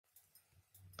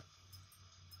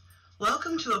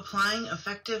Welcome to Applying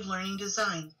Effective Learning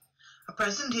Design, a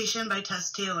presentation by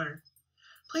Tess Taylor.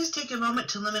 Please take a moment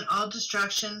to limit all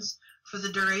distractions for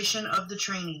the duration of the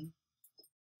training.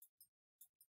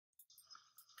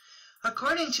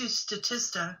 According to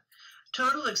Statista,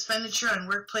 total expenditure on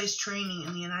workplace training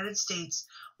in the United States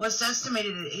was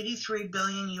estimated at $83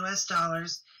 billion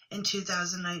in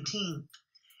 2019.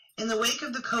 In the wake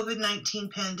of the COVID-19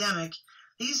 pandemic,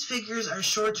 these figures are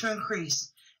sure to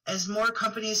increase as more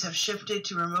companies have shifted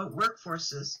to remote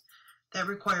workforces that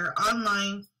require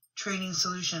online training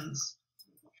solutions.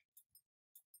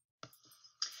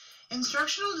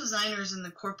 Instructional designers in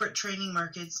the corporate training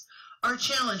markets are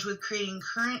challenged with creating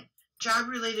current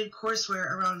job-related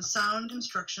courseware around sound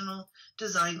instructional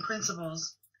design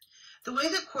principles. The way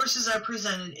that courses are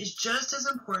presented is just as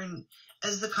important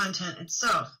as the content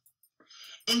itself.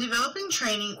 In developing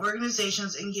training,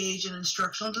 organizations engage in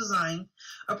instructional design,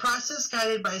 a process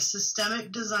guided by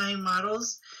systemic design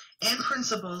models and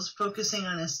principles focusing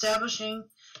on establishing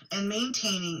and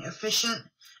maintaining efficient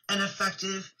and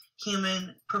effective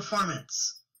human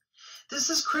performance. This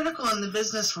is critical in the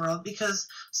business world because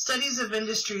studies of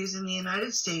industries in the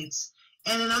United States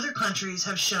and in other countries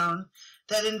have shown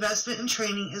that investment in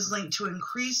training is linked to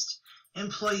increased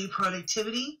employee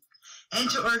productivity and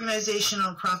to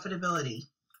organizational profitability.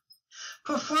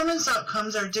 Performance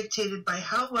outcomes are dictated by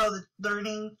how well the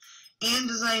learning and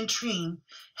design team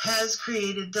has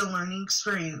created the learning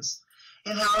experience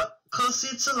and how closely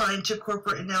it's aligned to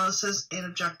corporate analysis and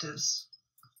objectives.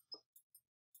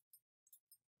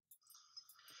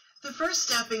 The first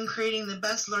step in creating the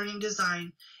best learning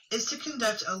design is to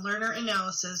conduct a learner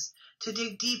analysis to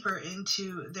dig deeper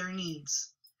into their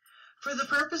needs. For the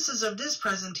purposes of this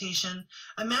presentation,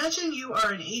 imagine you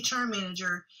are an HR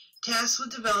manager tasked with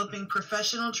developing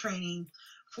professional training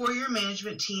for your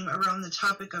management team around the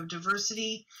topic of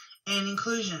diversity and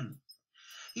inclusion.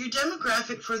 Your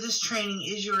demographic for this training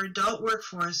is your adult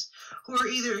workforce who are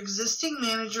either existing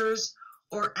managers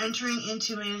or entering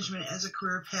into management as a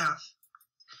career path.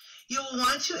 You will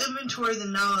want to inventory the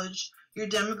knowledge your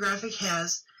demographic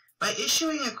has by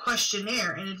issuing a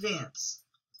questionnaire in advance.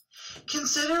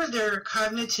 Consider their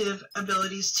cognitive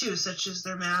abilities too, such as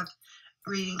their math,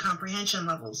 reading comprehension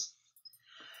levels.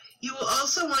 You will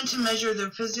also want to measure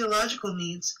their physiological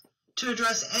needs to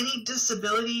address any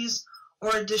disabilities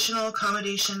or additional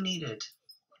accommodation needed.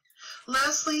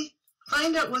 Lastly,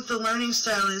 find out what the learning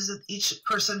style is that each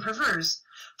person prefers.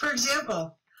 For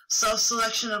example,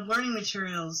 self-selection of learning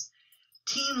materials,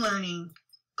 team learning,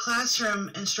 classroom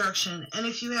instruction, and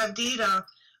if you have data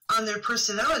on their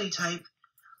personality type,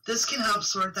 this can help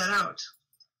sort that out.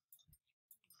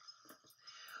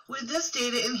 With this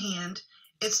data in hand,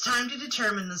 it's time to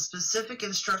determine the specific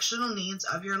instructional needs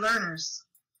of your learners.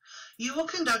 You will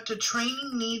conduct a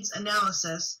training needs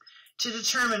analysis to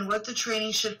determine what the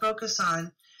training should focus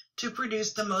on to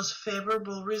produce the most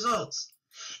favorable results.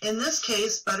 In this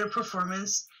case, better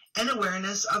performance and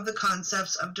awareness of the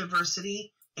concepts of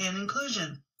diversity and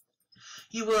inclusion.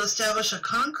 You will establish a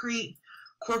concrete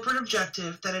corporate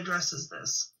objective that addresses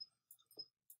this.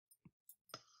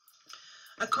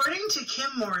 According to Kim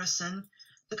Morrison,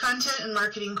 the Content and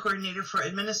Marketing Coordinator for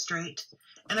Administrate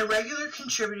and a regular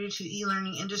contributor to the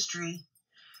e-learning industry,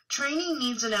 training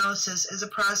needs analysis is a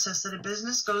process that a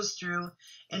business goes through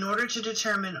in order to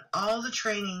determine all the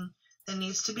training that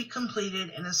needs to be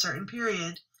completed in a certain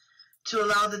period to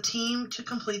allow the team to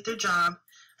complete their job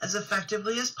as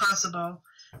effectively as possible,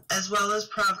 as well as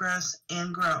progress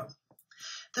and grow.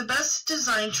 The best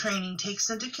design training takes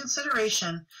into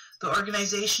consideration the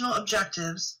organizational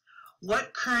objectives,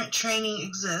 what current training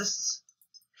exists,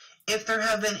 if there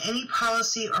have been any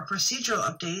policy or procedural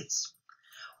updates,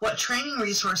 what training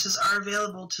resources are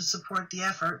available to support the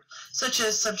effort, such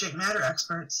as subject matter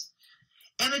experts,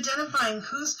 and identifying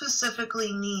who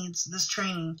specifically needs this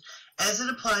training as it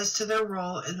applies to their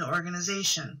role in the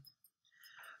organization.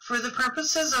 For the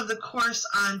purposes of the course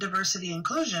on diversity and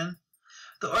inclusion,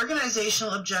 the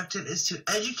organizational objective is to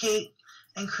educate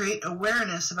and create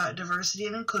awareness about diversity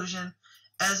and inclusion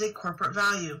as a corporate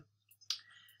value.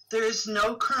 There is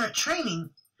no current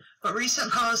training, but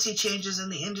recent policy changes in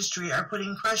the industry are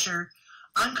putting pressure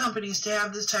on companies to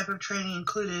have this type of training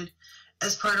included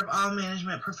as part of all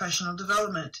management professional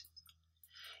development.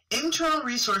 Internal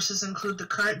resources include the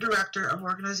current Director of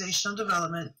Organizational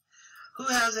Development, who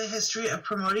has a history of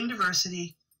promoting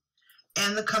diversity,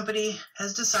 and the company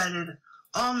has decided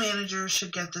all managers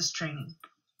should get this training.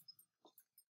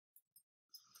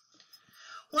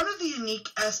 One of the unique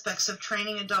aspects of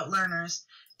training adult learners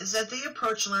is that they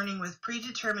approach learning with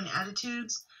predetermined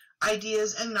attitudes,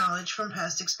 ideas, and knowledge from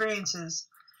past experiences.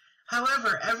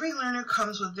 However, every learner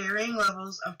comes with varying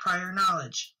levels of prior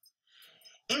knowledge.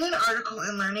 In an article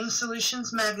in Learning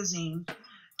Solutions magazine,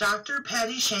 Dr.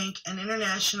 Patty Shank, an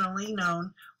internationally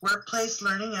known workplace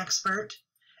learning expert,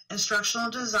 instructional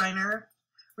designer,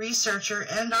 researcher,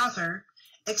 and author,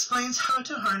 explains how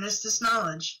to harness this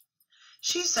knowledge.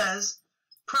 She says,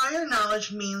 prior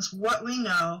knowledge means what we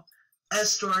know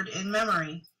as stored in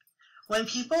memory. When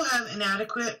people have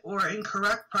inadequate or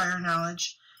incorrect prior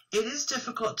knowledge, it is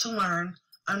difficult to learn,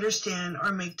 understand,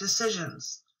 or make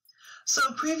decisions.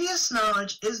 So previous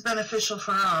knowledge is beneficial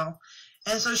for all,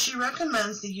 and so she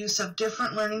recommends the use of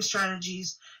different learning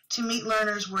strategies to meet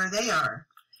learners where they are.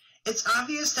 It's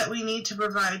obvious that we need to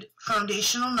provide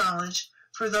foundational knowledge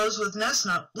for those with less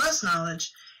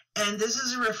knowledge, and this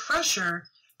is a refresher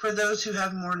for those who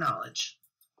have more knowledge.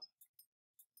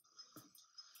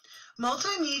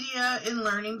 Multimedia in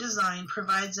learning design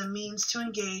provides a means to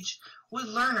engage with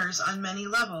learners on many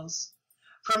levels.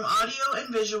 From audio and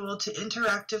visual to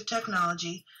interactive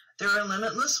technology, there are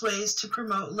limitless ways to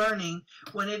promote learning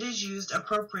when it is used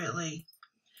appropriately.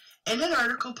 In an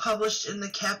article published in the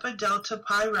Kappa Delta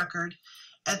Pi Record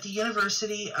at the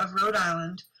University of Rhode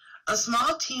Island, a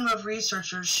small team of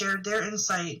researchers shared their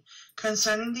insight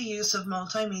concerning the use of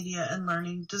multimedia in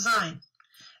learning design.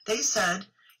 They said,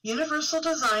 universal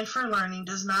design for learning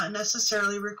does not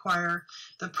necessarily require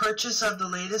the purchase of the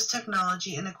latest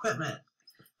technology and equipment.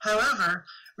 However,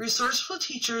 resourceful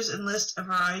teachers enlist a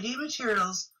variety of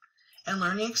materials and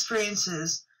learning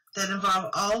experiences that involve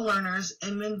all learners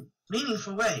in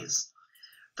meaningful ways.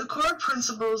 The core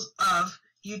principles of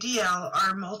UDL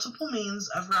are multiple means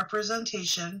of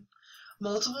representation,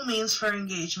 multiple means for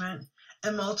engagement,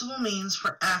 and multiple means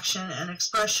for action and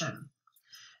expression.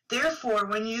 Therefore,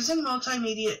 when using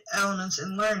multimedia elements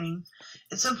in learning,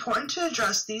 it's important to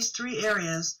address these three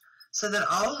areas so that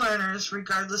all learners,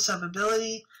 regardless of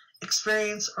ability,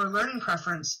 experience, or learning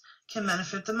preference, can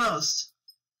benefit the most.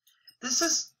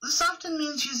 This often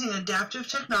means using adaptive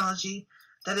technology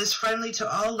that is friendly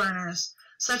to all learners,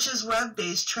 such as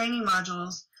web-based training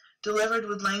modules delivered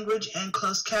with language and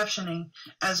closed captioning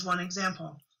as one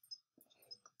example.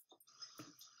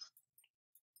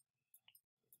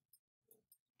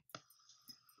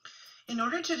 In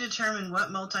order to determine what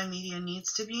multimedia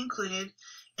needs to be included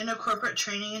in a corporate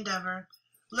training endeavor,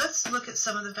 let's look at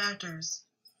some of the factors.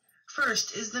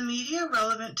 First, is the media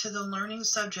relevant to the learning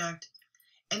subject,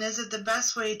 and is it the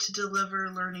best way to deliver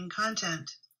learning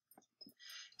content?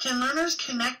 Can learners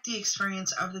connect the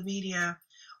experience of the media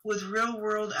with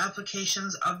real-world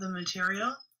applications of the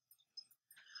material?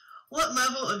 What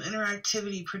level of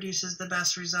interactivity produces the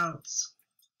best results?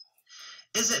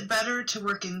 Is it better to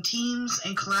work in teams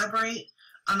and collaborate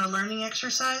on a learning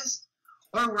exercise,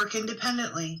 or work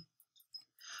independently?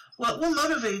 What will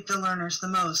motivate the learners the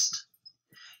most?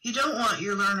 You don't want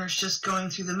your learners just going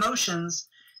through the motions,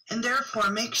 and therefore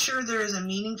make sure there is a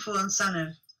meaningful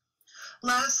incentive.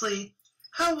 Lastly,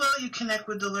 how well you connect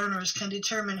with the learners can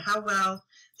determine how well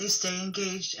they stay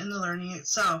engaged in the learning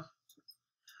itself.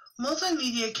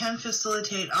 Multimedia can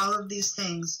facilitate all of these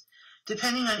things,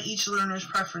 depending on each learner's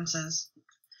preferences.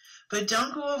 But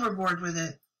don't go overboard with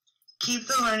it. Keep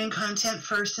the learning content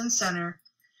first and center,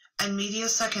 and media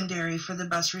secondary for the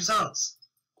best results.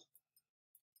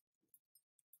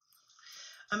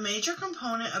 A major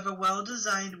component of a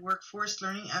well-designed workforce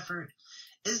learning effort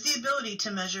is the ability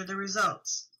to measure the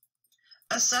results.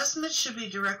 Assessment should be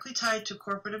directly tied to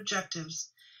corporate objectives,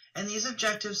 and these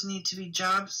objectives need to be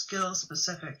job skill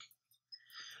specific.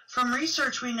 From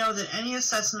research, we know that any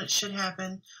assessment should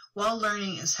happen while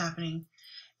learning is happening,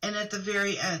 and at the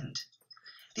very end.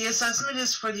 The assessment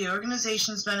is for the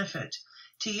organization's benefit,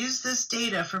 to use this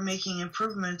data for making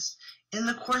improvements in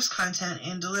the course content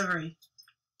and delivery.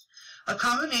 A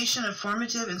combination of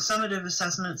formative and summative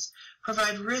assessments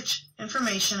provide rich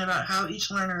information about how each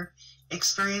learner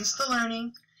experienced the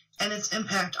learning and its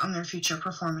impact on their future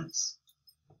performance.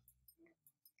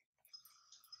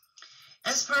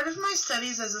 As part of my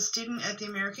studies as a student at the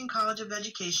American College of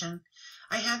Education,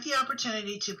 I had the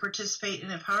opportunity to participate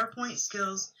in a PowerPoint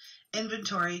skills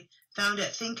inventory found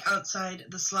at Think Outside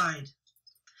the Slide.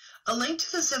 A link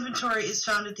to this inventory is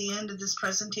found at the end of this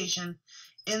presentation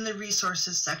in the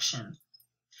resources section.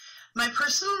 My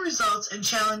personal results and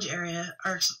challenge area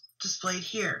are displayed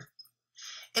here.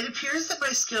 It appears that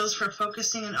my skills for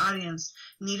focusing an audience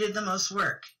needed the most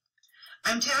work.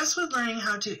 I'm tasked with learning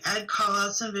how to add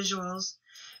callouts and visuals,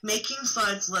 making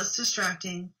slides less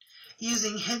distracting,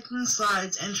 using hidden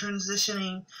slides and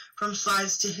transitioning from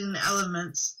slides to hidden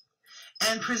elements,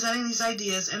 and presenting these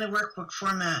ideas in a workbook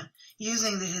format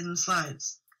using the hidden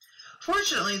slides.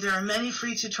 Fortunately, there are many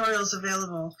free tutorials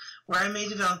available where I may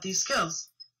develop these skills.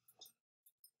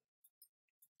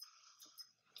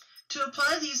 To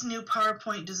apply these new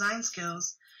PowerPoint design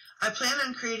skills, I plan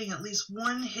on creating at least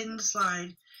one hidden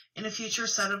slide in a future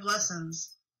set of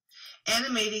lessons,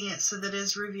 animating it so that it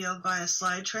is revealed by a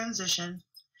slide transition,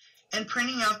 and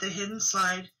printing out the hidden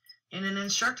slide in an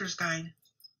instructor's guide.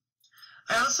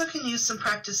 I also can use some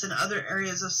practice in other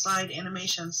areas of slide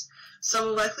animations, so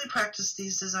we'll likely practice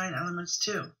these design elements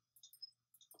too.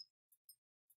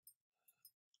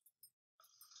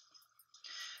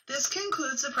 This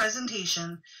concludes the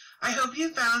presentation. I hope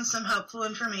you found some helpful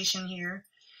information here.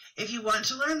 If you want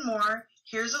to learn more,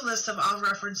 here's a list of all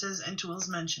references and tools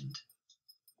mentioned.